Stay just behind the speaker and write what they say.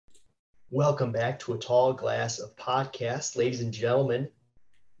Welcome back to A Tall Glass of Podcast. Ladies and gentlemen,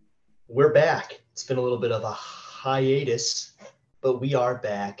 we're back. It's been a little bit of a hiatus, but we are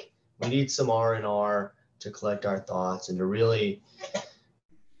back. We need some R&R to collect our thoughts and to really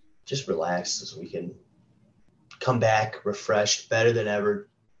just relax so we can come back refreshed, better than ever.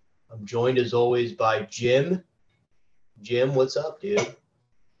 I'm joined as always by Jim. Jim, what's up, dude?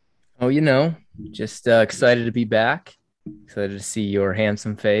 Oh, just excited to be back. Excited to see your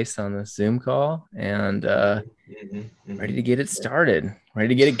handsome face on the Zoom call and ready to get it started. Ready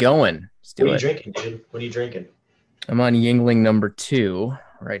to get it going. Let's What do are you it. drinking, dude? What are you drinking? I'm on Yingling number 2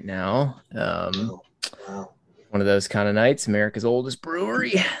 right now. Oh, wow. One of those kind of nights, America's oldest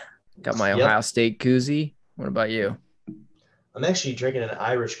brewery. Got my Yep. Ohio State koozie. What about you? I'm actually drinking an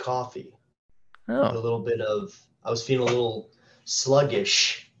Irish coffee with a Oh, little bit of, I was feeling a little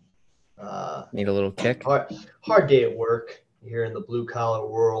sluggish. need a little kick. Hard day at work here in the blue collar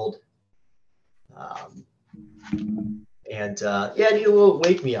world. Um, and I need a little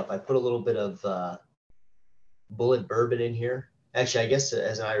wake me up. I put a little bit of bullet bourbon in here. Actually, I guess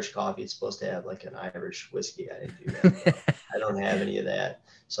as an Irish coffee, it's supposed to have like an Irish whiskey. I didn't do that, though. I don't have any of that.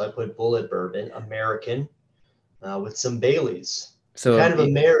 So I put bullet bourbon, American, with some Baileys. So, Kind of a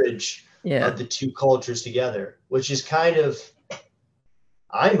marriage yeah. of the two cultures together, which is kind of,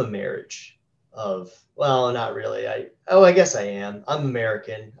 I'm a marriage of, well, not really. I guess I am. I'm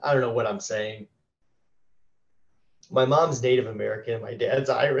American. I don't know what I'm saying. My mom's Native American, my dad's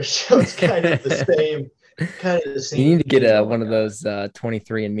Irish, so it's kind of the You same need to get theme one going of on. those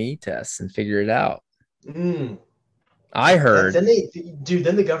 23andMe tests and figure it out. Mm. I That heard. then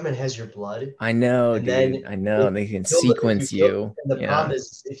then the government has your blood, I know, and then dude. I know. if They can if you sequence kill, you. and the Yeah. problem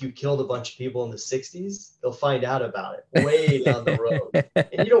is if you killed a bunch of people in the '60s, they'll find out about it way down the road,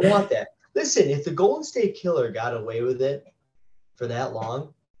 and you don't want that. Listen, if the Golden State Killer got away with it for that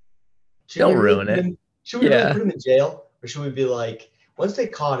long, should we Don't really ruin put it. him? Should we really Yeah. put him in jail, or should we be like, once they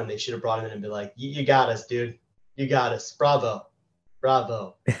caught him, they should have brought him in and be like, "You got us, dude. You got us. Bravo,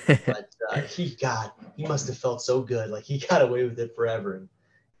 bravo." But he must have felt so good, like he got away with it forever. And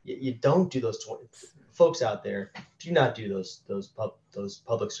you don't do those 20, folks out there. Do not do those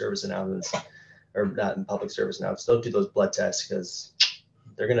public service announcements, or not in public service announcements. Don't do those blood tests because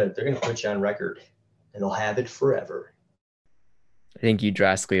they're gonna put you on record, and they'll have it forever. I think you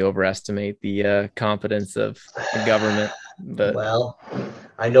drastically overestimate the competence of the government, but Well,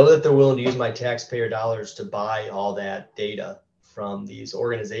 I know that they're willing to use my taxpayer dollars to buy all that data from these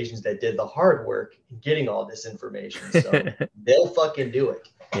organizations that did the hard work in getting all this information. So they'll fucking do it.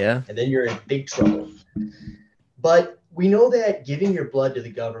 yeah. And then you're in big trouble. But we know that giving your blood to the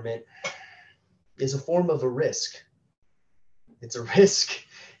government is a form of a risk. It's a risk.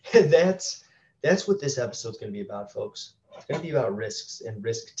 And that's what this episode's going to be about, folks. It's going to be about risks and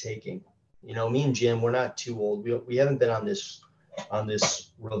risk taking. You know, me and Jim, we're not too old. We haven't been on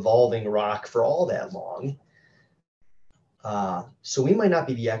this revolving rock for all that long. So we might not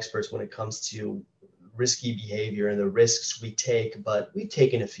be the experts when it comes to risky behavior and the risks we take, but we've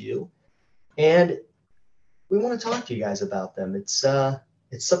taken a few, and we want to talk to you guys about them. It's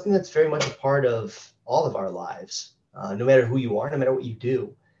something that's very much a part of all of our lives, no matter who you are, no matter what you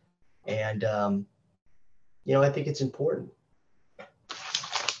do, and I think it's important.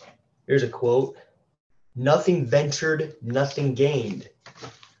 Here's a quote: "Nothing ventured, nothing gained."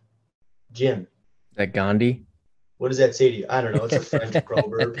 Jim, That Gandhi. what does that say to you? I don't know. It's a French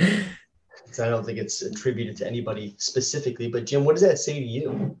proverb. I don't think it's attributed to anybody specifically, but Jim, what does that say to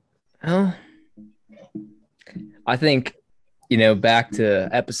you? Well, I think back to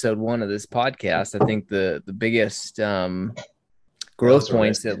episode 1 of this podcast. I think the biggest That growth was a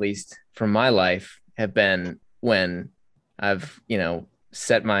points, risk. at least from my life, have been when I've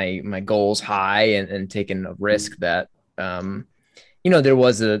set my goals high and taken a risk that there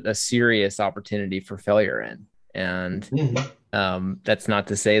was a serious opportunity for failure in. And Mm-hmm. that's not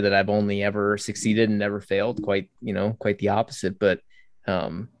to say that I've only ever succeeded and never failed. Quite the opposite. But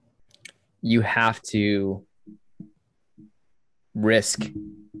um, you have to risk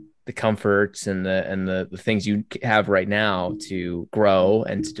the comforts and the things you have right now to grow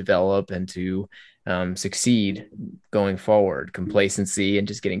and to develop and to succeed going forward. Complacency and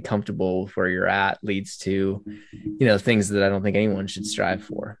just getting comfortable with where you're at leads to things that I don't think anyone should strive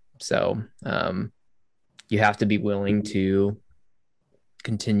for. So you have to be willing to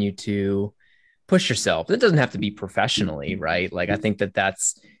continue to push yourself. It doesn't have to be professionally, right? Like I think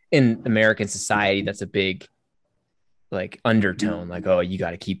that's in American society, that's a big like undertone, like, oh, you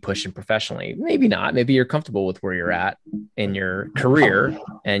got to keep pushing professionally. Maybe not. Maybe you're comfortable with where you're at in your career,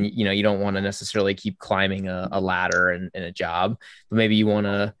 and you don't want to necessarily keep climbing a ladder and a job, but maybe you want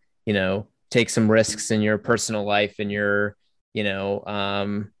to take some risks in your personal life, in your, you know,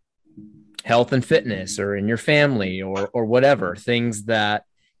 health and fitness, or in your family, or whatever things that,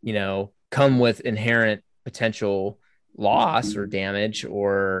 come with inherent potential loss or damage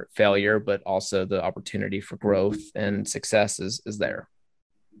or failure, but also the opportunity for growth and success is there.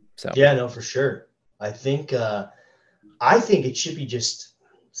 So Yeah, no, for sure. I think I think it should be just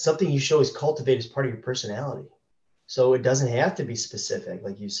something you should always cultivate as part of your personality. So it doesn't have to be specific,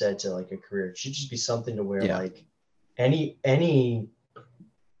 like you said, to like a career. It should just be something to where yeah, like any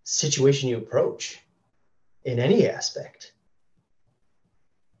situation you approach in any aspect,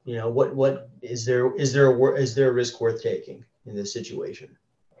 what is there a risk worth taking in this situation?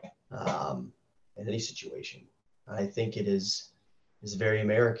 In any situation. I think it is very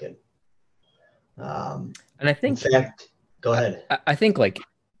American. and I In think fact, go ahead. I think like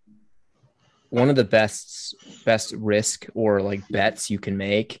one of the best risk or like bets you can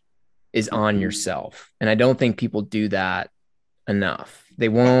make is on yourself, and I don't think people do that enough. They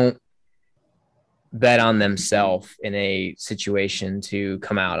won't bet on themselves in a situation to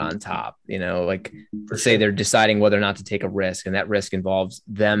come out on top. Like, For let's say sure. they're deciding whether or not to take a risk, and that risk involves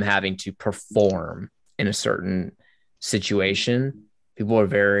them having to perform in a certain situation. People are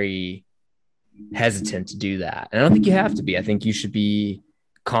very hesitant to do that. And I don't think you have to be. I think you should be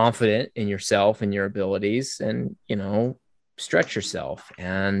confident in yourself and your abilities, and, stretch yourself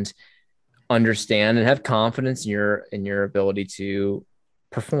and understand and have confidence in your ability to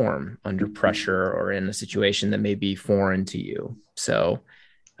perform under pressure or in a situation that may be foreign to you. So,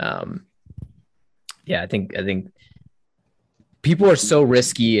 um, yeah, I think people are so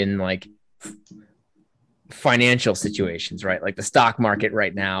risky in like financial situations, right? Like the stock market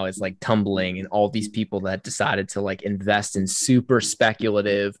right now is like tumbling, and all these people that decided to like invest in super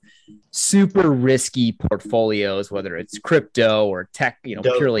speculative, super risky portfolios, whether it's crypto or tech,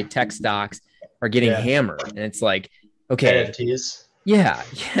 Dope. purely tech stocks, are getting Yeah. hammered. And it's like, okay, NFTs. yeah,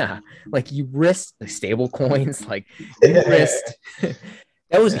 yeah. Like you risked the stable coins, like you risked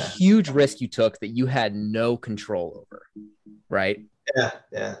that was a Yeah. huge risk you took that you had no control over, right? Yeah.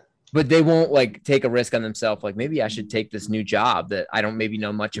 Yeah. But they won't like take a risk on themselves. Like, maybe I should take this new job that I don't maybe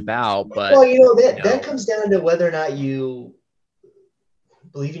know much about, but Well, that you that know, comes down to whether or not you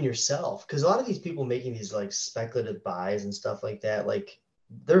believe in yourself. Because a lot of these people making these like speculative buys and stuff like that, like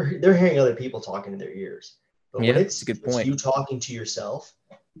they're hearing other people talking in their ears. But when yeah, it's a it's good it's point. you talking to yourself,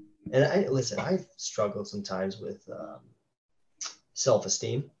 and I've struggled sometimes with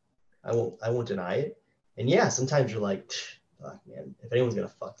self-esteem. I won't deny it. And yeah, sometimes you're like, fuck, man, if anyone's gonna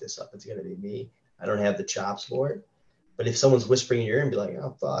fuck this up, it's gonna be me. I don't have the chops for it. But if someone's whispering in your ear and be like,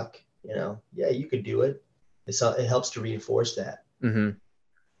 oh fuck, yeah, you could do it. It helps to reinforce that. Mm-hmm.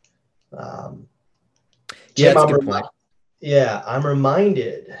 Um, Yeah, Tim, it's a good point. I'm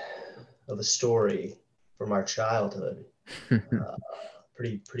reminded of a story from our childhood. Uh,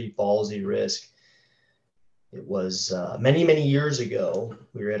 pretty ballsy risk. It was many, many years ago.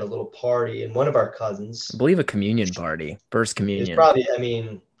 We were at a little party, and one of our I cousins, believe a communion party, first it was communion. probably, I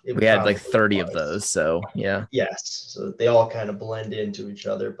mean, it We had like probably 30 of was. those. So yeah. Yes. So they all kind of blend into each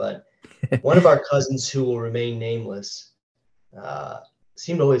other. But one of our cousins, who will remain nameless, uh,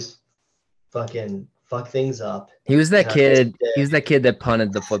 seemed to always fucking fuck things up. He was And that on this kid. He day, was that kid that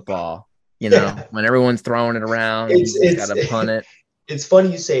punted the football, yeah, when everyone's throwing it around, it's he's just got it's to punt it. it's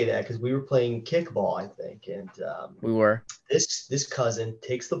funny you say that because we were playing kickball, I think, and We were. this cousin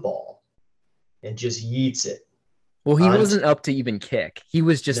takes the ball and just yeets it Well, he onto wasn't up to even kick. He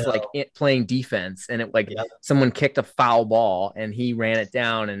was just like no, playing defense, and it like yeah, someone kicked a foul ball, and he ran it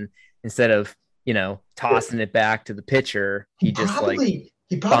down, and instead of tossing it back to the pitcher, he just like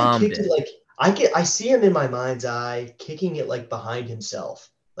he probably bombed kicked it it. like I see him in my mind's eye kicking it like behind himself,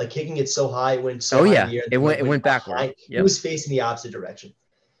 like kicking it so high it went so Oh high in yeah, the air it that went it it went went backward. behind. He Yep, was facing the opposite direction,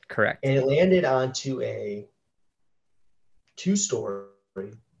 correct, and it landed onto a two-story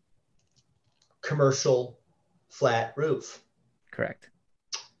commercial flat roof, correct.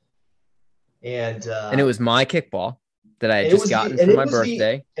 and And it was my kickball that I had and it just was gotten the and for it my was the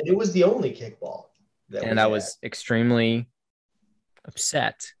birthday, and it was the only kickball that and we I had. was extremely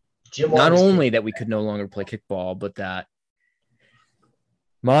upset. Jim Not always only kicked. that we could no longer play kickball, but that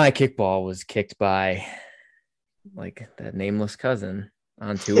my kickball was kicked by like that nameless cousin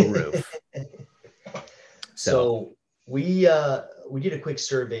onto a roof. So, So we did a quick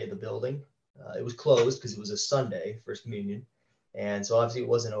survey of the building. It was closed because it was a Sunday, First Communion, and so obviously it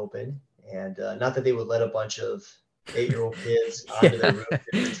wasn't open. And not that they would let a bunch of 8-year-old kids onto their yeah. roof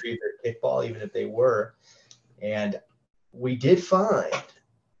to retrieve their kickball, even if they were. And we did find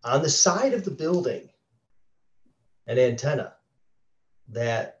on the side of the building an antenna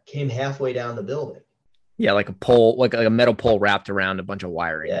that came halfway down the building. Yeah, like a pole, like a metal pole wrapped around a bunch of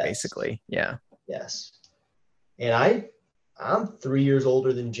wiring, Yes. basically. Yeah. Yes. And I'm 3 years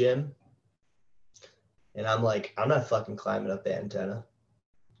older than Jim. And I'm like, I'm not fucking climbing up the antenna.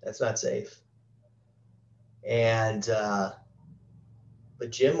 That's not safe. And but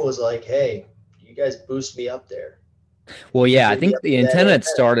Jim was like, hey, you guys boost me up there. Well, You yeah, I get me think up the to that antenna had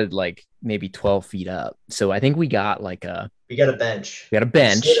antenna. started like maybe 12 feet up. So I think we got We got a bench. we got a We slid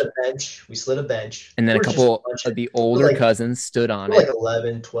bench, a bench. We slid a bench. and then a We're just a couple bunch of of, the we're older like, cousins stood on we're like it.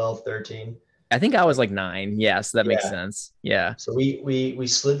 11, 12, 13. I think I was Like, like 9. Yeah, so that makes yeah. sense. Yeah. So we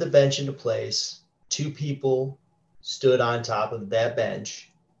slid the bench into place. 2 people stood on top of that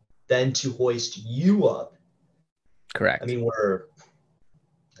bench. Then to hoist you up. I Correct. mean,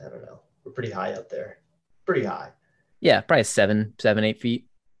 I don't know, we're pretty high up there. Pretty high. Yeah, probably 7, 8 feet.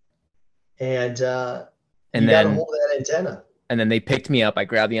 And And you got a then hold of that antenna. and then they picked me up. I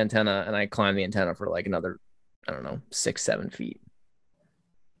grabbed the antenna and I climbed the antenna for like another, I don't know, 6, 7 feet.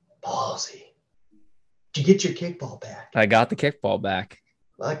 Ballsy. Did you get your kickball back? I got the kickball back.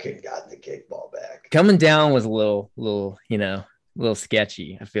 I could got the kickball back. Coming down was a little, a little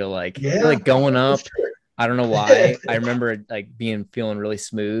sketchy. I feel Yeah, like going for up. sure. I don't know why. I remember like feeling really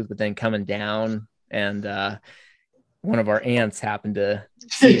smooth, but then coming down and one of our aunts happened to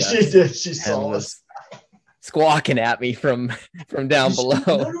see us She did. She and saw was us. squawking at me from down below.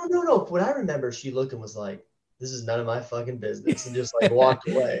 No. What I remember, she looked and was like, "This is none of my fucking business," and just like walked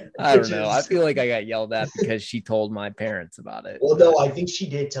away. I don't know. I feel like I got yelled at because she told my parents about it. Well, no, I think she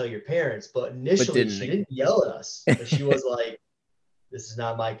did tell your parents, but initially she didn't yell at us. But she was like, "This is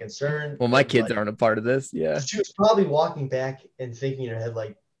not my concern." Well, my kids like, aren't a part of this. Yeah. She was probably walking back and thinking in her head,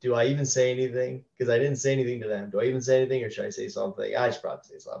 like, do I even say anything? Because I didn't say anything to them. Do I even say anything, or should I say something? I should probably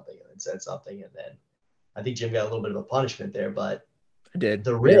say something, and then said something, and then I think Jim got a little bit of a punishment there, but I did.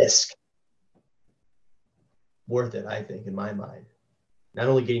 the risk worth it, I think, in my mind. Not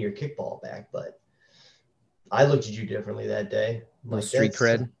only getting your kickball back, but I looked at you differently that day. I'm like, street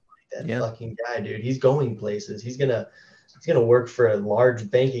cred. That fucking guy, dude. He's going places. He's gonna work for a large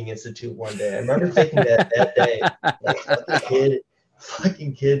banking institute one day. I remember thinking that day, like,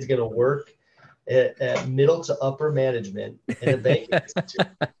 fucking kid's gonna work at middle to upper management in a banking institute.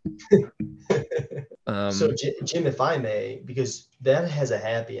 So Jim, if I may, because that has a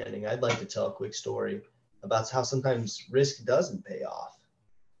happy ending, I'd like to tell a quick story about how sometimes risk doesn't pay off.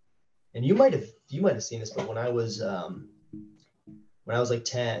 And you might have seen this, but when I was like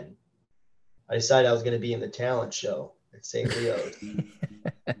 10, I decided I was going to be in the talent show at St. Leo's. Do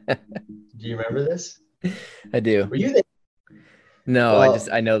you remember this? I do. Were you there? No, well,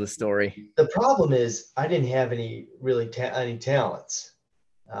 I know the story. The problem is I didn't have any any talents.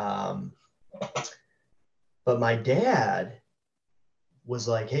 But my dad was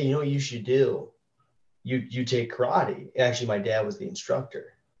like, hey, you know what you should do? You take karate. Actually, my dad was the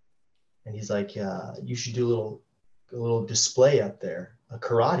instructor. And he's like, you should do a little display up there, a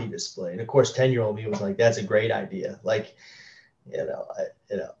karate display. And of course, 10-year-old me was like, that's a great idea. Like, and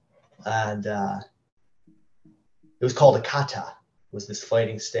it was called a kata, was this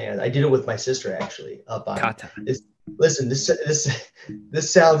fighting stance. I did it with my sister actually up on kata. Listen,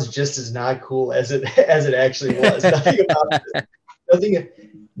 this sounds just as not cool as it actually was.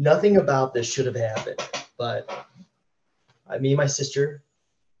 Nothing about this should have happened. But me and my sister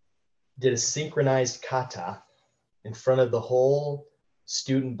did a synchronized kata in front of the whole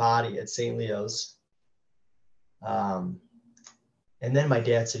student body at St. Leo's. And then my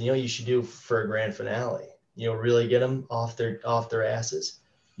dad said, you know what you should do for a grand finale? You know, really get them off their asses.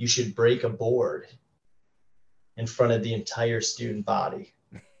 You should break a board in front of the entire student body.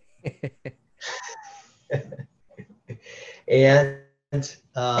 And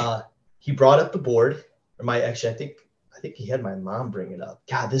he brought up the board. I think he had my mom bring it up.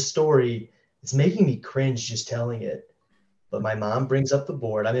 God, this story, it's making me cringe just telling it. But my mom brings up the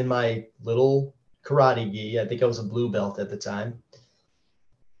board. I'm in my little karate gi. I think I was a blue belt at the time.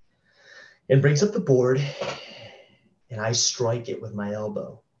 And brings up the board, and I strike it with my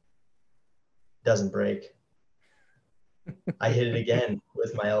elbow. Doesn't break. I hit it again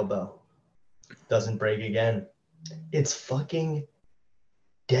with my elbow. Doesn't break again. It's fucking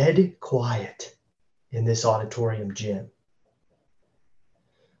dead quiet in this auditorium gym.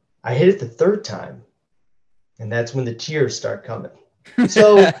 I hit it the third time, and that's when the tears start coming.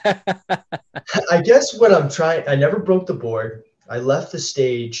 So I guess what I'm trying, I never broke the board. I left the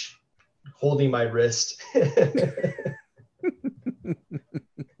stage holding my wrist.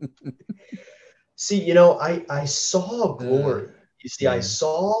 See, you know, I saw glory. You see, I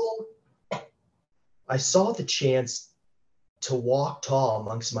saw the chance to walk tall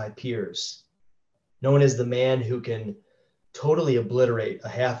amongst my peers, known as the man who can totally obliterate a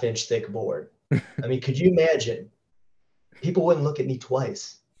half-inch thick board. I mean, could you imagine? People wouldn't look at me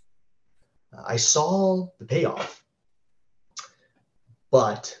twice. I saw the payoff,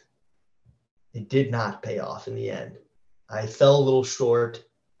 but it did not pay off in the end. I fell a little short.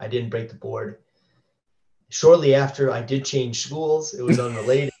 I didn't break the board. Shortly after, I did change schools. It was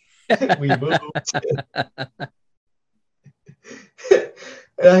unrelated. We moved.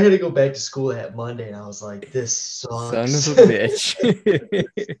 And I had to go back to school that Monday, and I was like, this sucks. Son of a bitch.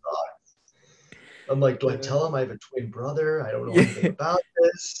 I'm like, do I tell him I have a twin brother? I don't know anything about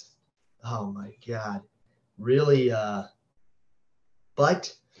this. Oh, my God. Really?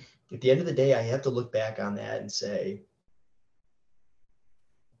 But at the end of the day, I have to look back on that and say,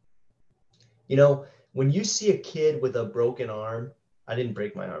 you know, when you see a kid with a broken arm, I didn't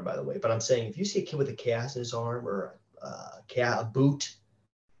break my arm, by the way, but I'm saying if you see a kid with a cast in his arm or a boot,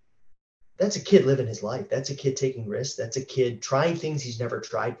 that's a kid living his life. That's a kid taking risks. That's a kid trying things he's never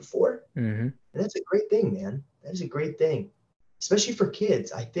tried before. Mm-hmm. And that's a great thing, man. That is a great thing, especially for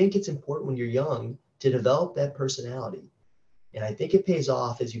kids. I think it's important when you're young to develop that personality. And I think it pays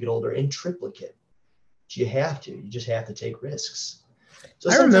off as you get older in triplicate. You have to. You just have to take risks.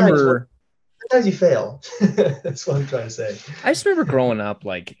 So I remember... Sometimes you fail. That's what I'm trying to say. I just remember growing up,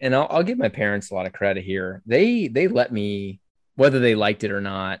 like, and I'll give my parents a lot of credit here. They let me, whether they liked it or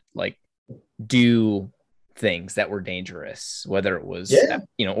not, like, do things that were dangerous, whether it was,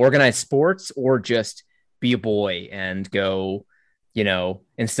 organized sports or just be a boy and go,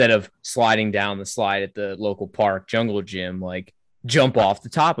 instead of sliding down the slide at the local park jungle gym, like jump off the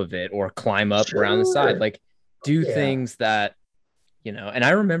top of it or climb up around the side, like do things that, and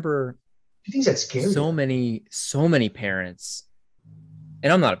I remember things that scare so many parents,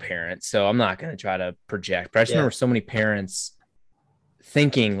 and I'm not a parent, so I'm not going to try to project, but I just remember so many parents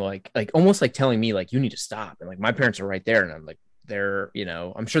thinking like almost like telling me like, you need to stop. And like, my parents are right there. And I'm like, they're,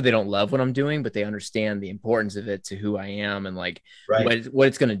 I'm sure they don't love what I'm doing, but they understand the importance of it to who I am and like what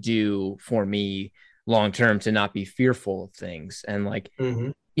it's going to do for me long-term to not be fearful of things. And like,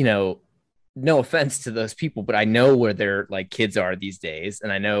 no offense to those people, but I know where their like kids are these days.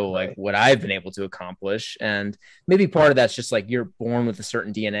 And I know like what I've been able to accomplish. And maybe part of that's just like, you're born with a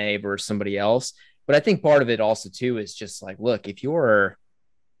certain DNA versus somebody else. But I think part of it also too, is just like, look, if you're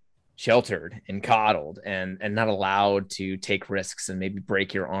sheltered and coddled and not allowed to take risks and maybe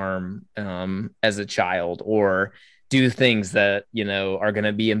break your arm as a child or do things that, are going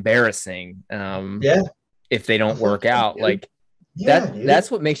to be embarrassing if they don't work out, like,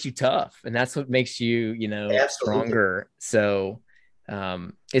 that's what makes you tough. And that's what makes you, stronger. So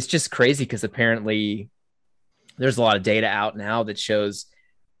it's just crazy because apparently there's a lot of data out now that shows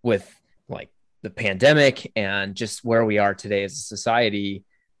with like the pandemic and just where we are today as a society,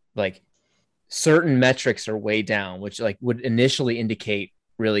 like certain metrics are way down, which like would initially indicate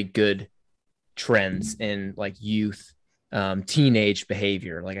really good trends in like youth, teenage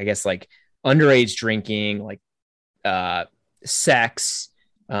behavior. Like, I guess like underage drinking, like, sex,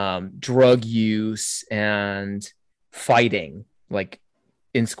 drug use, and fighting, like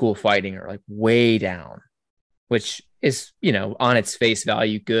in school fighting, are like way down, which is, on its face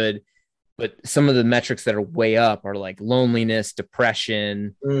value good. But some of the metrics that are way up are like loneliness,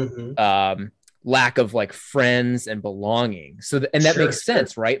 depression, lack of like friends and belonging. So, and that makes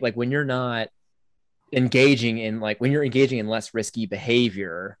sense, right? Like when you're not engaging in when you're engaging in less risky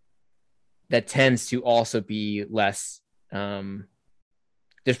behavior, that tends to also be less,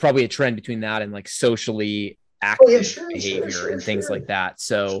 there's probably a trend between that and like socially active behavior and things like that.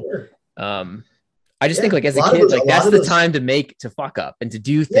 So, I just think like as a kid, like that's the time to fuck up and to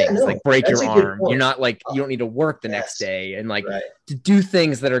do things like break your arm. You're not like, you don't need to work the next day and like to do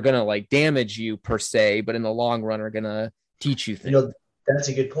things that are going to like damage you per se, but in the long run are going to teach you things. That's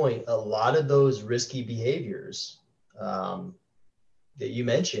a good point. A lot of those risky behaviors that you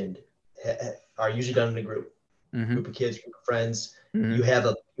mentioned are usually done in a group of kids, group of friends. You have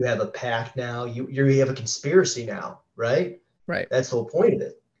a pact now. You have a conspiracy now, right? Right. That's the whole point of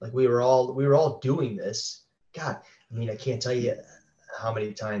it. Like we were all doing this. God, I mean, I can't tell you how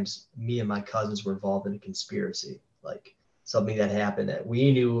many times me and my cousins were involved in a conspiracy, like something that happened that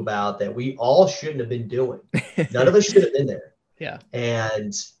we knew about that we all shouldn't have been doing. None of us should have been there. Yeah.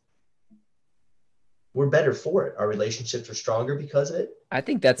 And we're better for it. Our relationships are stronger because of it. I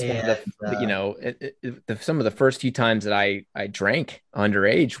think that's one of the, some of the first few times that I drank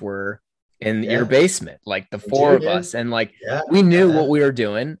underage were in your basement, like the four of us. And like, we knew what we were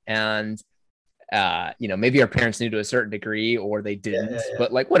doing. And, maybe our parents knew to a certain degree or they didn't,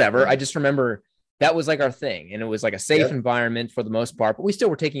 but like, whatever. I just remember that was like our thing. And it was like a safe Yep. environment for the most part, but we still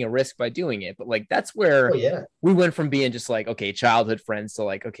were taking a risk by doing it. But like, that's Oh where yeah. we went from being just like, okay, childhood friends to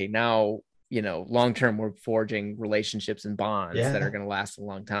like, okay, now, long term, we're forging relationships and bonds that are Yeah. going to last a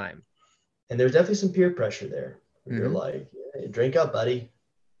long time. And there's definitely some peer pressure there where you're Mm-hmm. like, hey, drink up, buddy.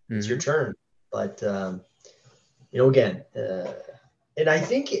 It's your Mm-hmm. turn. But again, and I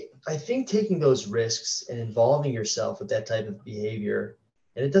think taking those risks and involving yourself with that type of behavior,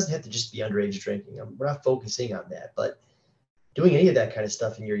 and it doesn't have to just be underage drinking. We're not focusing on that, but doing any of that kind of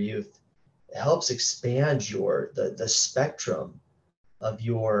stuff in your youth helps expand the spectrum of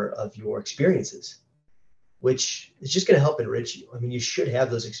your experiences, which is just going to help enrich you. I mean, you should have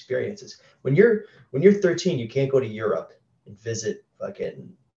those experiences. When you're 13, you can't go to Europe and visit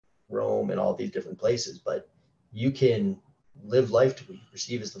fucking Rome and all these different places, but you can live life to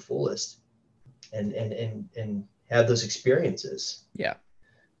receive as the fullest and have those experiences. Yeah.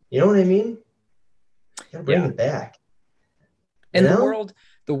 You know what I mean? You gotta bring Yeah. it back. You And know?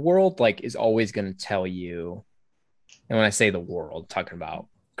 the world like is always going to tell you, and when I say the world, I'm talking about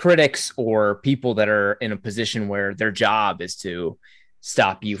critics or people that are in a position where their job is to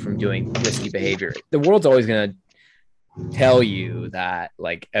stop you from doing risky behavior. The world's always going to tell you that,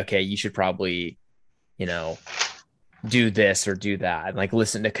 like, okay, you should probably, you know, do this or do that, and like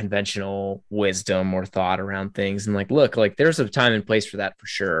listen to conventional wisdom or thought around things. And like, look, like there's a time and place for that for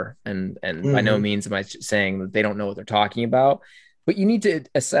sure. And by no Mm-hmm. means am I saying that they don't know what they're talking about, but you need to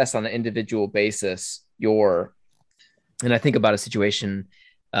assess on an individual basis and I think about a situation.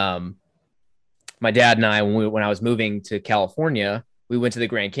 Um, my dad and I, when I was moving to California, we went to the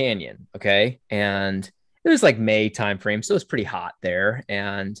Grand Canyon. Okay. And it was like May timeframe. So it was pretty hot there.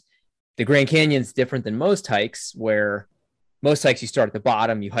 And the Grand Canyon's different than most hikes, where most hikes you start at the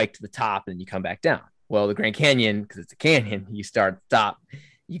bottom, you hike to the top, and you come back down. Well, the Grand Canyon, because it's a canyon, you start at the top,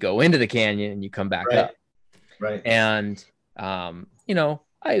 you go into the canyon, and you come back Right. up. Right. And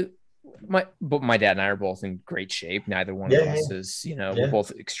but my dad and I are both in great shape. Neither one of Yeah. us is, we're Yeah.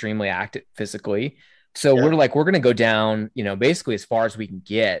 both extremely active physically. So Yeah. we're going to go down, basically as far as we can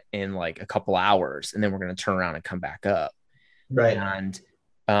get in like a couple hours, and then we're going to turn around and come back up. Right. And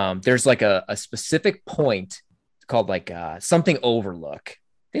there's like a specific point called like something overlook.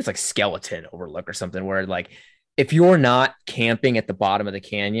 I think it's like skeleton overlook or something, where like if you're not camping at the bottom of the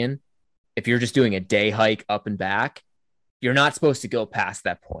canyon, if you're just doing a day hike up and back, you're not supposed to go past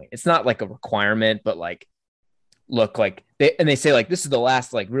that point. It's not like a requirement, but like, look, like they say like this is the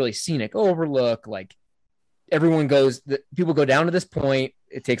last like really scenic overlook. Like people go down to this point.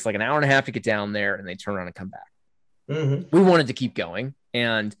 It takes like an hour and a half to get down there, and they turn around and come back. Mm-hmm. We wanted to keep going,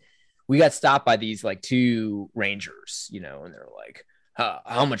 and we got stopped by these like two rangers, and they're like,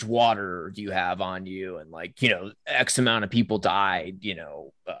 how much water do you have on you? And like, X amount of people died,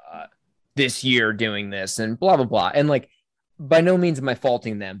 this year doing this, and blah, blah, blah. And like, by no means am I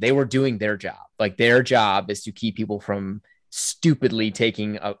faulting them. They were doing their job. Like, their job is to keep people from stupidly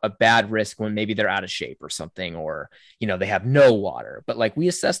taking a bad risk when maybe they're out of shape or something, or they have no water. But like, we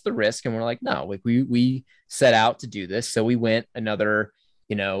assessed the risk, and we're like, no, like we set out to do this. So we went another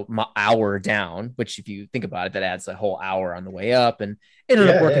hour down, which if you think about it, that adds a whole hour on the way up, and it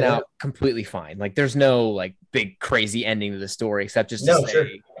ended up working out completely fine. Like, there's no like big crazy ending to the story, except just to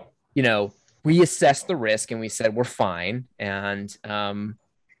say, sure. We assessed the risk, and we said we're fine. And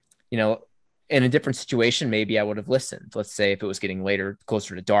in a different situation, maybe I would have listened. Let's say if it was getting later,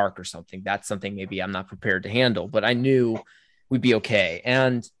 closer to dark or something, that's something maybe I'm not prepared to handle, but I knew we'd be okay.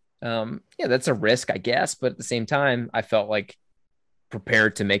 And that's a risk, I guess. But at the same time, I felt like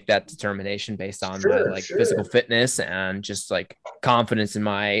prepared to make that determination based on my like physical fitness and just like confidence in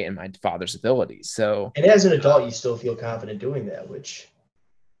my father's abilities. So, and as an adult, you still feel confident doing that, which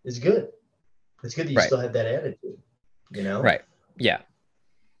is good. It's good that you still have that attitude, Right. Yeah.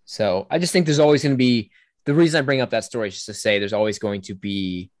 So I just think there's always going to be, the reason I bring up that story is just to say there's always going to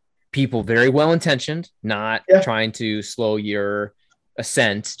be people very well intentioned, not trying to slow your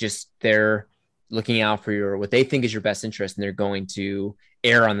ascent. Just they're looking out for what they think is your best interest, and they're going to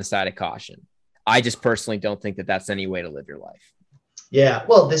err on the side of caution. I just personally don't think that that's any way to live your life. Yeah.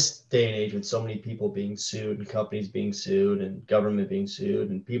 Well, this day and age with so many people being sued and companies being sued and government being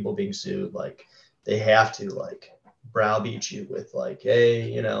sued and people being sued, like they have to like browbeat you with like,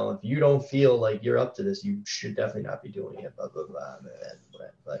 hey, if you don't feel like you're up to this, you should definitely not be doing it, blah, blah, blah.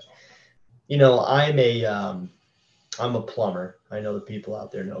 But, I'm a plumber. I know the people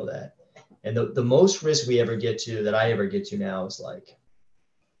out there know that. And the most risk that I ever get to now is like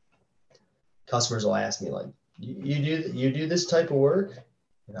customers will ask me like, you do this type of work?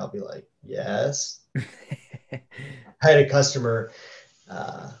 And I'll be like, yes. I had a customer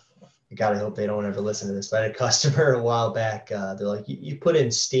God, I hope they don't ever listen to this. But I had a customer a while back. They're like, you put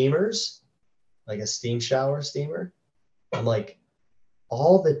in steamers, like a steam shower steamer. I'm like,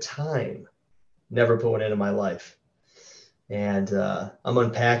 all the time. Never put one in my life. And I'm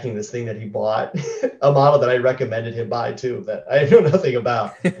unpacking this thing that he bought, a model that I recommended him buy too, that I know nothing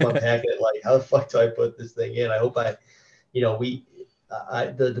about. I'm unpacking it like, how the fuck do I put this thing in? I hope the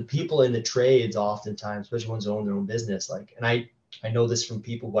people in the trades oftentimes, especially ones who own their own business, like, and I know this from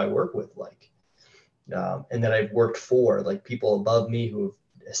people who I work with, like, and that I've worked for, like people above me who have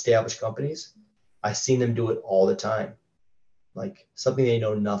established companies. I've seen them do it all the time, like something they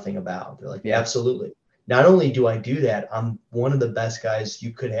know nothing about. They're like, absolutely. Not only do I do that, I'm one of the best guys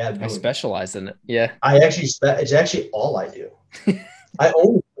you could have doing I specialize in it. Yeah. It's actually all I do. I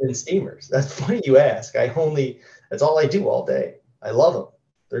only put in steamers. That's funny you ask. That's all I do all day. I love them.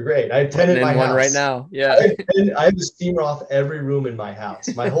 They're great. I have 10 in my house right now. Yeah. I have a steamer off every room in my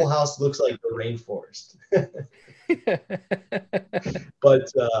house. My whole house looks like the rainforest.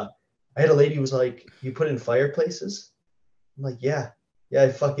 But I had a lady who was like, you put in fireplaces? I'm like, yeah, I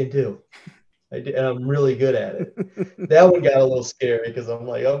fucking do. I did, and I'm really good at it. That one got a little scary because I'm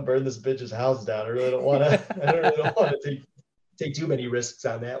like, I'll burn this bitch's house down. I really don't want to take too many risks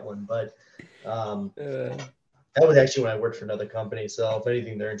on that one. But that was actually when I worked for another company. So if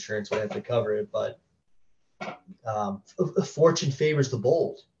anything, their insurance would have to cover it. But fortune favors the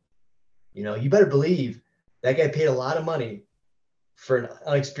bold. You better believe that guy paid a lot of money for an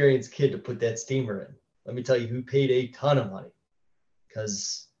unexperienced kid to put that steamer in. Let me tell you, who paid a ton of money.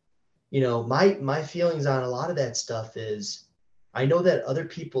 Because my feelings on a lot of that stuff is I know that other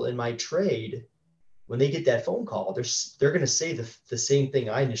people in my trade, when they get that phone call, they're going to say the same thing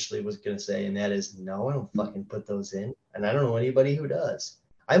I initially was going to say. And that is, no, I don't fucking put those in. And I don't know anybody who does.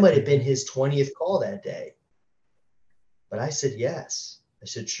 I might have been his 20th call that day. But I said, yes. I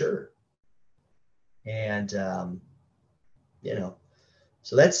said, sure. And,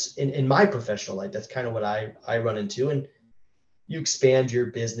 so that's in my professional life, that's kind of what I run into. And you expand your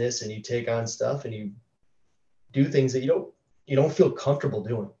business and you take on stuff and you do things that you don't feel comfortable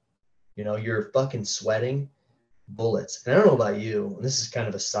doing. You're fucking sweating bullets. And I don't know about you, and this is kind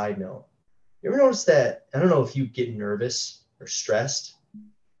of a side note. You ever notice that? I don't know if you get nervous or stressed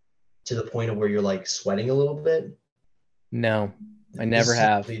to the point of where you're like sweating a little bit. No, I never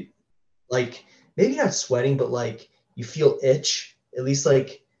have. Like maybe not sweating, but like you feel itch, at least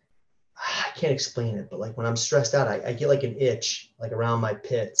like, I can't explain it, but like when I'm stressed out, I get like an itch like around my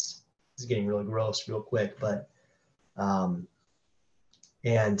pits. This is getting really gross real quick, but I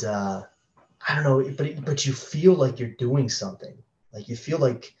don't know, but you feel like you're doing something. Like you feel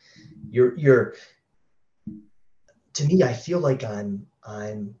like you're to me, I feel like I'm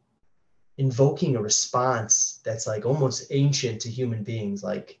invoking a response that's like almost ancient to human beings,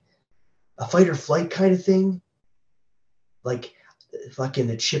 like a fight or flight kind of thing. Like fucking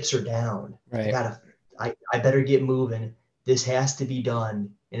the chips are down. Right. I better get moving. This has to be done,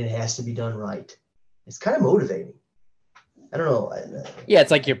 and it has to be done right. It's kind of motivating. I don't know. Yeah,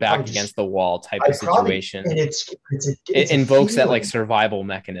 it's like you're back against the wall type of situation. And it invokes that like survival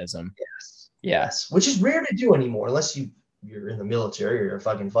mechanism. Yes. Which is rare to do anymore, unless you're in the military or you're a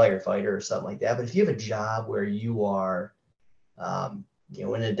fucking firefighter or something like that. But if you have a job where you are, in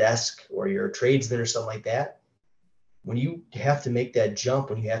a desk or you're a tradesman or something like that, when you have to make that jump,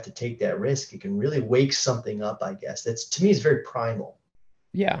 when you have to take that risk, it can really wake something up, I guess. That's, to me, is very primal.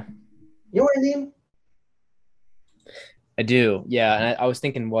 Yeah. You know what I mean? I do. Yeah. And I was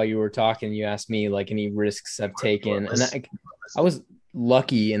thinking while you were talking, you asked me like any risks I've taken. And I was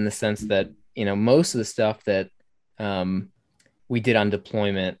lucky in the sense that, most of the stuff that we did on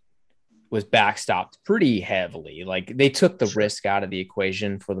deployment was backstopped pretty heavily. Like they took the risk out of the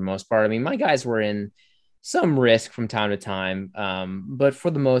equation for the most part. I mean, my guys were in some risk from time to time. But for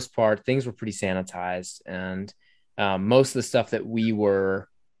the most part, things were pretty sanitized. And most of the stuff that we were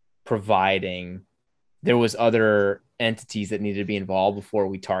providing, there was other entities that needed to be involved before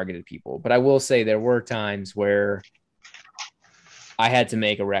we targeted people. But I will say there were times where I had to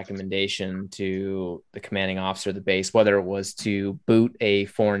make a recommendation to the commanding officer of the base, whether it was to boot a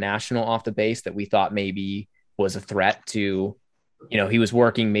foreign national off the base that we thought maybe was a threat to, he was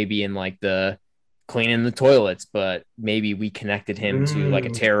working maybe in like the cleaning the toilets, but maybe we connected him to like a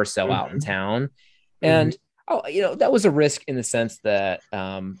terror cell out in town. And, that was a risk in the sense that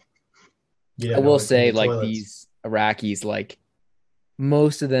I will say like these Iraqis, like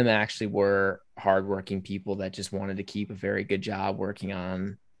most of them actually were hardworking people that just wanted to keep a very good job working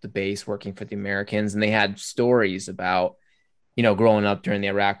on the base, working for the Americans. And they had stories about, growing up during the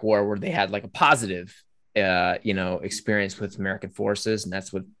Iraq war where they had like a positive, experience with American forces. And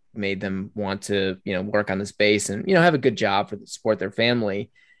that's what made them want to, work on this base and, have a good job for support their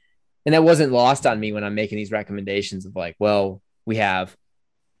family. And that wasn't lost on me when I'm making these recommendations of like, well, we have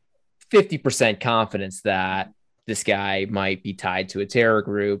 50% confidence that this guy might be tied to a terror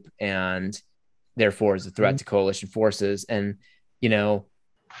group and therefore is a threat to coalition forces. And,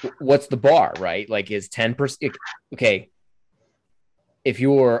 what's the bar, right? Like, is 10%, okay, if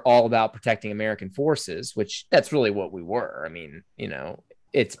you're all about protecting American forces, which that's really what we were, I mean,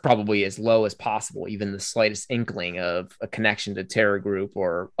 it's probably as low as possible, even the slightest inkling of a connection to terror group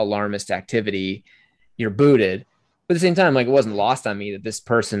or alarmist activity, you're booted. But at the same time, like, it wasn't lost on me that this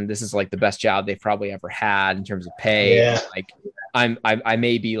is like the best job they've probably ever had in terms of pay. Yeah. Like, I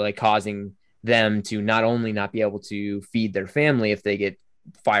may be like causing them to not only not be able to feed their family if they get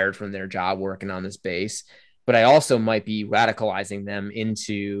fired from their job working on this base, but I also might be radicalizing them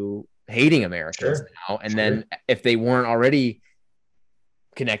into hating Americans now. And then if they weren't already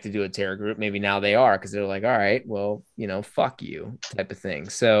connected to a terror group, maybe now they are, because they're like, all right, well, fuck you type of thing.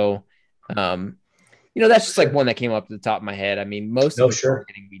 So, that's just like one that came up to the top of my head. I mean, most of the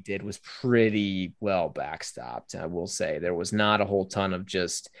targeting we did was pretty well backstopped. I will say there was not a whole ton of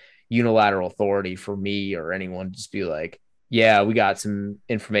just unilateral authority for me or anyone to just be like, yeah, we got some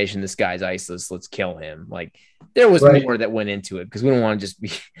information. This guy's ISIS. Let's kill him. Like, there was more that went into it because we don't want to just be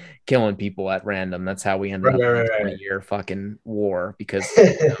killing people at random. That's how we ended up in a 20-year fucking war, because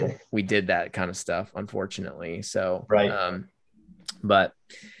we did that kind of stuff, unfortunately. So, but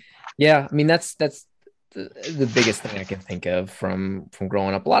yeah, I mean, that's the biggest thing I can think of from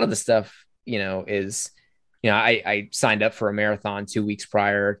growing up. A lot of the stuff, is, I signed up for a marathon 2 weeks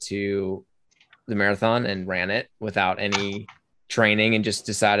prior to the marathon and ran it without any training and just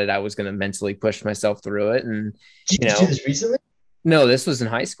decided I was going to mentally push myself through it. And, did you do this recently? No, this was in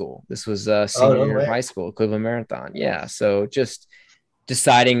high school. This was senior year of high school, Cleveland Marathon. Yeah. So just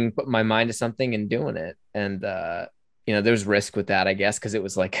deciding, put my mind to something and doing it. And, there's risk with that, I guess, because it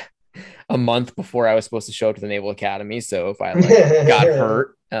was like a month before I was supposed to show up to the Naval Academy. So if I got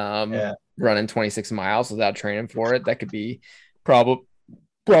hurt running 26 miles without training for it, that could be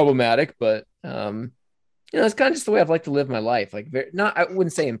problematic. But it's kind of just the way I've liked to live my life. Like, I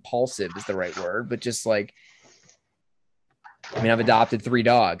wouldn't say impulsive is the right word, but just like, I mean, I've adopted 3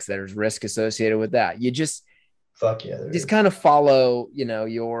 dogs. There's risk associated with that. You just kind of follow,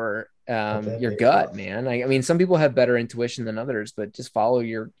 your gut, man. I mean, some people have better intuition than others, but just follow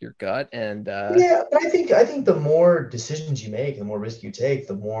your gut. And but I think the more decisions you make, the more risk you take,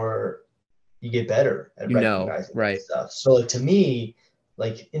 the more you get better at recognizing stuff. So, like, to me,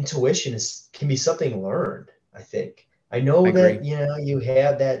 like, intuition can be something learned. I think I know that you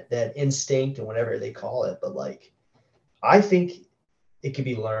have that instinct and whatever they call it, but like, I think it can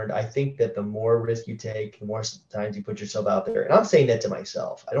be learned. I think that the more risk you take, the more times you put yourself out there. And I'm saying that to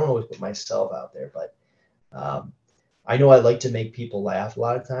myself. I don't always put myself out there, but I know I like to make people laugh a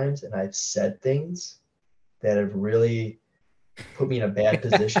lot of times, and I've said things that have really put me in a bad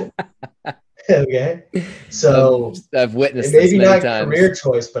position. Okay, so I've witnessed maybe this not times. Career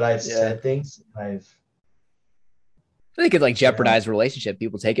choice, but I've said things. I think it jeopardize relationship.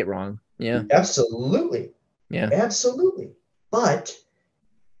 People take it wrong. Yeah, absolutely. Yeah, absolutely. But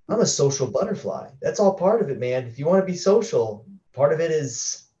I'm a social butterfly. That's all part of it, man. If you want to be social, part of it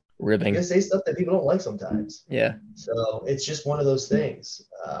is ribbing. You're gonna say stuff that people don't like sometimes. Yeah. So it's just one of those things.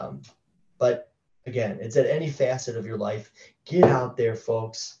 But again, it's at any facet of your life. Get out there,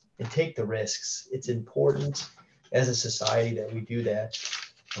 folks, and take the risks. It's important as a society that we do that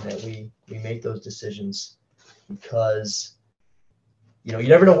and that we make those decisions, because you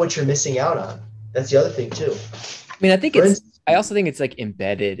never know what you're missing out on. That's the other thing too. I mean, I also think it's like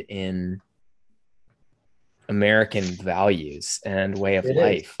embedded in American values and way of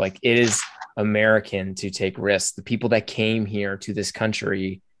life. Like, it is American to take risks. The people that came here to this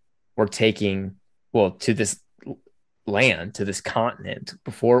country were taking, to this land, to this continent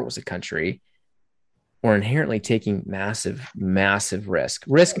before it was a country, were inherently taking massive, massive risk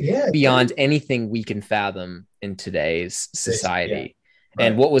beyond anything we can fathom in today's society. Yeah.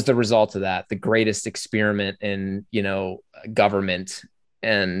 And what was the result of that? The greatest experiment in, government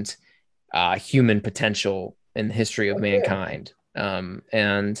and human potential in the history of mankind.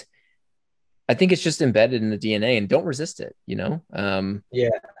 And I think it's just embedded in the DNA, and don't resist it, I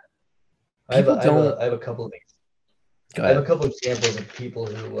have a couple of things. I have a couple of examples of people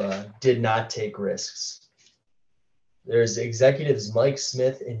who did not take risks. There's executives Mike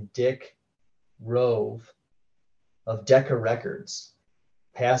Smith and Dick Rove of Decca Records,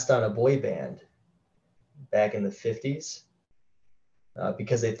 passed on a boy band back in the 50s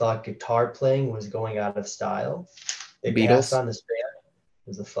because they thought guitar playing was going out of style. They passed on this band.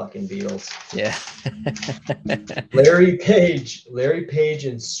 was the fucking Beatles. Yeah. Larry Page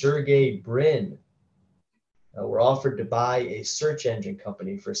and Sergey Brin were offered to buy a search engine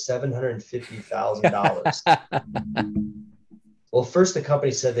company for $750,000. Well, first the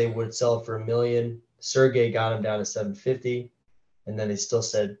company said they would sell it for $1 million. Sergey got him down to $750,000, and then they still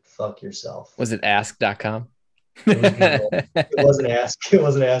said, "Fuck yourself." Was it ask.com? It was Google. It wasn't Ask. It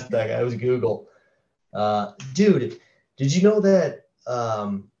wasn't Ask that guy. It was Google. Dude, did you know that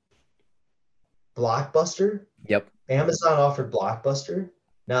Blockbuster? Yep. Amazon offered Blockbuster.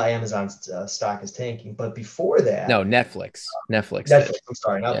 Now Amazon's stock is tanking, but before that, no, Netflix. Netflix. I'm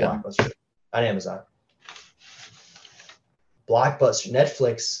sorry, not Blockbuster, not Amazon.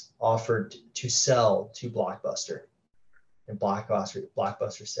 Netflix offered to sell to Blockbuster, and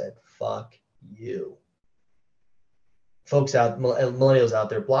Blockbuster said, "Fuck you." Folks millennials out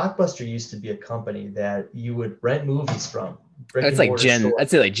there, Blockbuster used to be a company that you would rent movies from. It's like I'd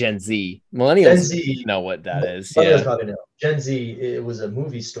say like Gen Z. Millennials Gen Z, know what that is. Millennials probably know. Gen Z, it was a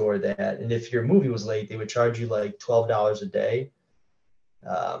movie store and if your movie was late, they would charge you like $12 a day.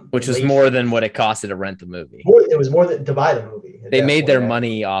 Which was more than what it costed to rent the movie. It was more than to buy the movie. They made their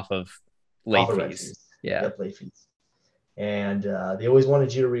money off of late fees. Yeah. Yep, late fees. And they always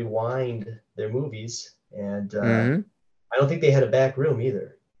wanted you to rewind their movies. And I don't think they had a back room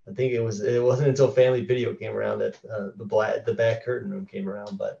either. I think it wasn't until Family Video came around that the back curtain room came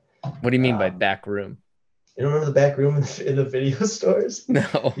around. But what do you mean by back room? You don't remember the back room in the video stores? No.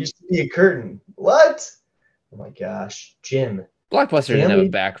 There used to be a curtain. What? Oh my gosh, Jim. Blockbuster didn't have a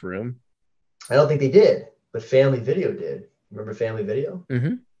back room. I don't think they did, but Family Video did. Remember Family Video?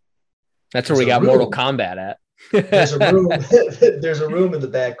 Mm-hmm. That's where we got Mortal Kombat at. There's a room. There's a room in the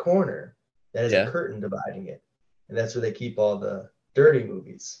back corner that has a curtain dividing it, and that's where they keep all the dirty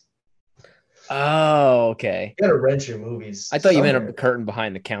movies. Oh, okay. You gotta rent your movies. I thought you meant a curtain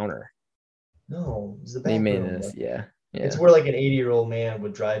behind the counter. No, it's the back room. Yeah. It's where like an 80-year-old man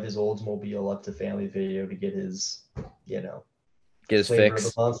would drive his Oldsmobile up to Family Video to get his, get his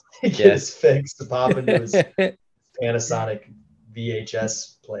fix. Get his fix to pop into his Panasonic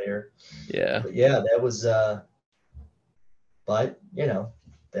VHS player. Yeah. But yeah, that was but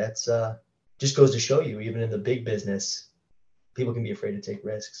that's just goes to show you, even in the big business, people can be afraid to take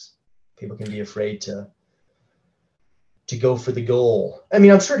risks. People can be afraid to go for the goal. I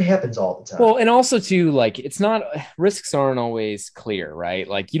mean, I'm sure it happens all the time. Well, and also too, like risks aren't always clear, right?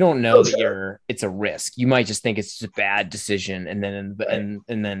 Like you don't know it's a risk. You might just think it's just a bad decision, and then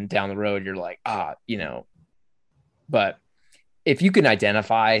and then down the road you're like, But if you can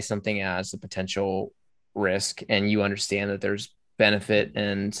identify something as a potential risk and you understand that there's benefit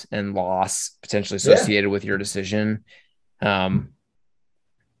and loss potentially associated with your decision,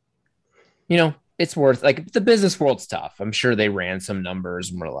 it's worth, like, the business world's tough. I'm sure they ran some numbers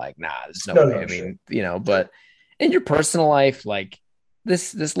and were like, nah, there's no way. I mean, but in your personal life, like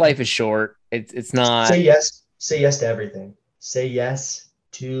this life is short. It's not. Say yes to everything. Say yes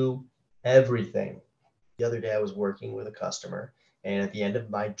to everything. The other day I was working with a customer, and at the end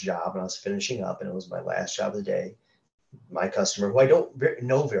of my job, and I was finishing up, and it was my last job of the day, my customer, who I don't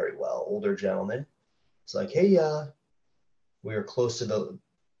know very well, older gentleman, it's like, hey, we were close to the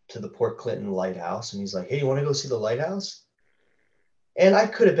Port Clinton Lighthouse, and he's like, hey, you want to go see the lighthouse? And I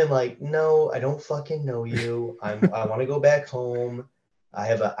could have been like, no, I don't fucking know you. I want to go back home. I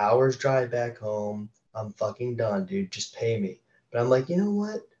have an hour's drive back home. I'm fucking done, dude. Just pay me. But I'm like, you know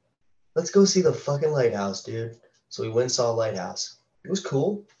what? Let's go see the fucking lighthouse, dude. So we went and saw a lighthouse. It was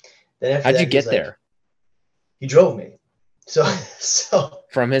cool. Then after how'd you get there? He drove me. So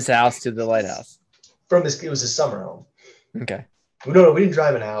from his house to the lighthouse. It was his summer home. Okay. No, we didn't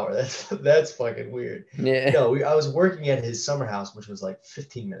drive an hour. That's fucking weird. Yeah. No, I was working at his summer house, which was like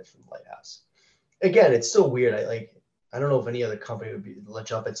 15 minutes from the lighthouse. Again, it's still weird. I don't know if any other company would let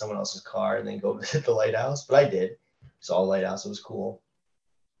jump in someone else's car and then go visit the lighthouse, but I did. Saw the lighthouse. It was cool.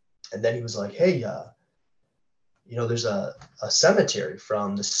 And then he was like, hey, there's a cemetery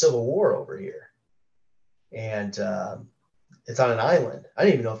from the Civil War over here. And it's on an island. I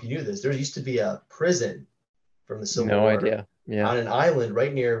didn't even know if you knew this. There used to be a prison from the Civil War. No idea. Yeah. On an island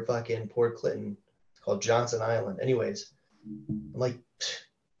right near fucking Port Clinton. It's called Johnson Island. Anyways, I'm like,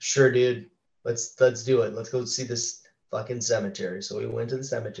 sure, dude. Let's do it. Let's go see this fucking cemetery. So we went to the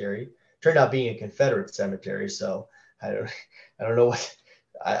cemetery. Turned out being a Confederate cemetery, so I don't know what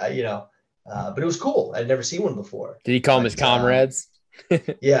but it was cool. I'd never seen one before. Did he call them his comrades?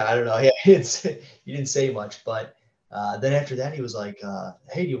 Yeah, I don't know. Yeah, he didn't say much, but then after that he was like,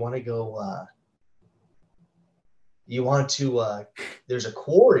 hey, do you want to go there's a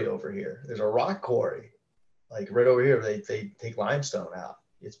quarry over here. There's a rock quarry, like right over here. They take limestone out.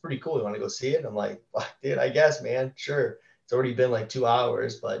 it's pretty cool. You want to go see it? And I'm like, fuck, dude, I guess, man, sure. It's already been like 2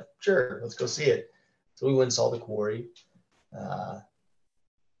 hours, but sure, let's go see it. So we went and saw the quarry.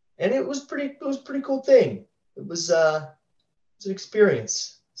 And it was a pretty cool thing. It was an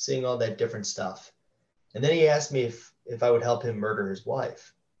experience seeing all that different stuff. And then he asked me if I would help him murder his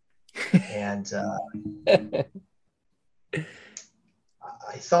wife. And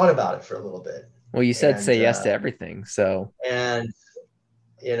I thought about it for a little bit. Well, you said And say yes to everything. So, and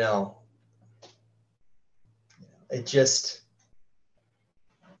you know, it just,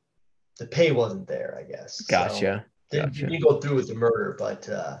 the pay wasn't there, I guess. gotcha. So didn't go through with the murder, but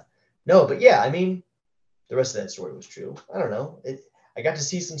no, but yeah, I mean, the rest of that story was true. I don't know. I got to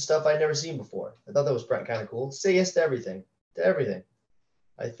see some stuff I'd never seen before. I thought that was kind of cool. Say yes to everything. To everything.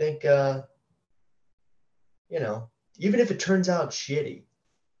 I think, you know, even if it turns out shitty,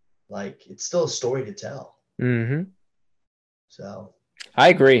 like, it's still a story to tell. Mm-hmm. So I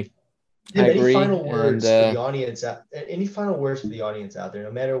agree. Tim, I agree. Final words for the audience? Any final words for the audience out there,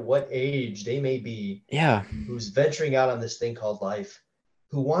 no matter what age they may be? Yeah. Who's venturing out on this thing called life?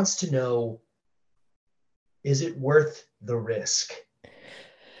 Who wants to know, is it worth the risk?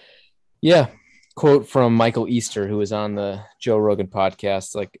 Yeah. Quote from Michael Easter, who was on the Joe Rogan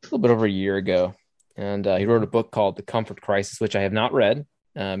podcast like a little bit over a year ago. And he wrote a book called The Comfort Crisis, which I have not read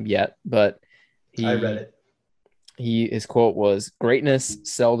yet, but I read it. His quote was, "Greatness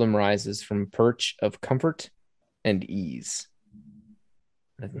seldom rises from a perch of comfort and ease."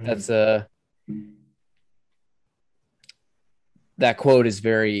 I think that's that quote is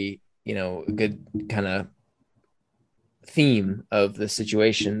very, a good kind of theme of the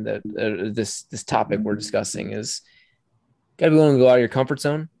situation that this topic we're discussing is got to be willing to go out of your comfort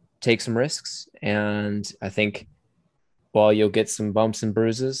zone, take some risks. And I think while you'll get some bumps and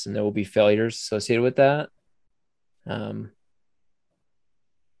bruises and there will be failures associated with that, in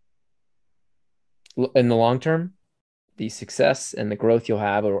the long term, the success and the growth you'll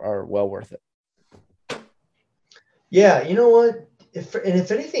have are well worth it. Yeah, you know what?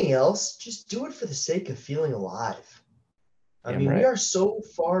 If anything else, just do it for the sake of feeling alive. I mean, we are so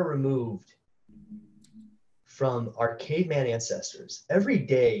far removed from our caveman ancestors. Every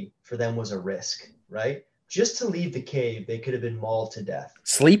day for them was a risk, right? Just to leave the cave, they could have been mauled to death.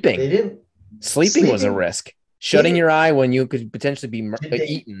 Sleeping. They didn't. Sleeping was a risk. Shutting your eye when you could potentially be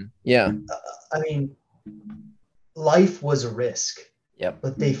eaten. Yeah. I mean, life was a risk. Yep.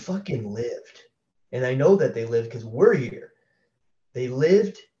 But they fucking lived. And I know that they lived because we're here. They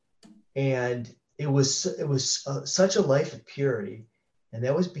lived, and it was such a life of purity. And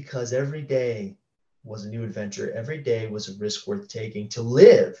that was because every day was a new adventure. Every day was a risk worth taking. To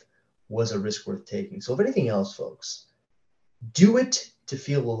live was a risk worth taking. So if anything else, folks, do it to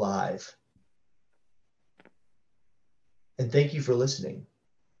feel alive. And thank you for listening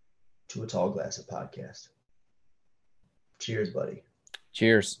to A Tall Glass of Podcast. Cheers, buddy.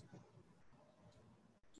 Cheers.